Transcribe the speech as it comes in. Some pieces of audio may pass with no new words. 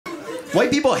White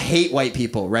people hate white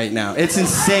people right now. It's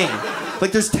insane.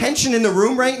 Like, there's tension in the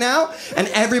room right now, and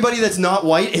everybody that's not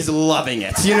white is loving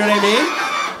it. You know what I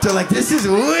mean? They're like, this is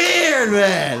weird,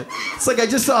 man. It's like I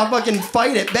just saw a fucking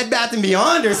fight at Bed Bath &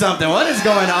 Beyond or something. What is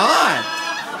going on?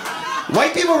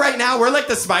 White people right now, we're like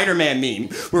the Spider-Man meme,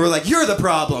 where we're like, you're the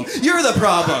problem, you're the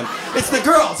problem. It's the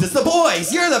girls, it's the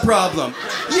boys, you're the problem,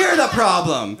 you're the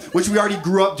problem. Which we already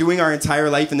grew up doing our entire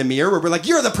life in the mirror, where we're like,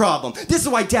 you're the problem. This is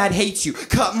why dad hates you.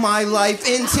 Cut my life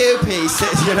in 2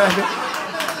 pieces, you know what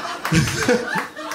I mean?